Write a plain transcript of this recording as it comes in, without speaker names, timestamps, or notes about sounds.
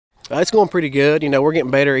It's going pretty good. You know, we're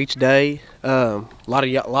getting better each day. A lot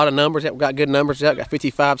of numbers. We've got good numbers out. Got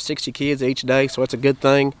 55, 60 kids each day, so that's a good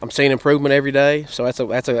thing. I'm seeing improvement every day, so that's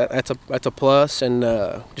a plus. And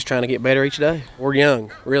just trying to get better each day. We're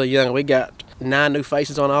young, really young. We got 9 new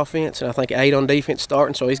faces on offense, and I think 8 on defense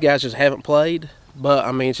starting. So these guys just haven't played. But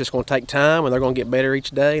I mean, it's just going to take time, and they're going to get better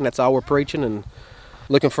each day, and that's all we're preaching and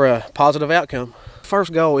looking for a positive outcome.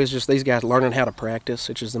 First goal is just these guys learning how to practice,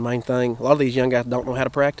 which is the main thing. A lot of these young guys don't know how to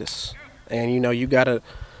practice, and you know you got to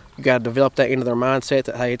develop that into their mindset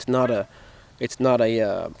that hey, it's not a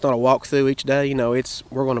walkthrough each day. You know,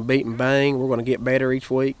 we're going to beat and bang. We're going to get better each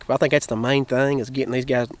week. But I think that's the main thing is getting these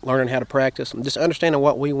guys learning how to practice and just understanding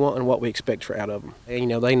what we want and what we expect out of them. And you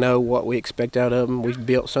know, they know what we expect out of them. We've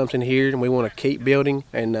built something here, and we want to keep building.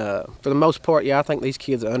 And for the most part, yeah, I think these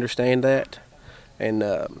kids understand that. And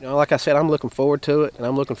you know, like I said, I'm looking forward to it, and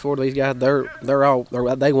I'm looking forward to these guys.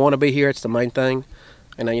 They want to be here. It's the main thing,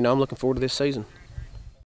 and you know, I'm looking forward to this season.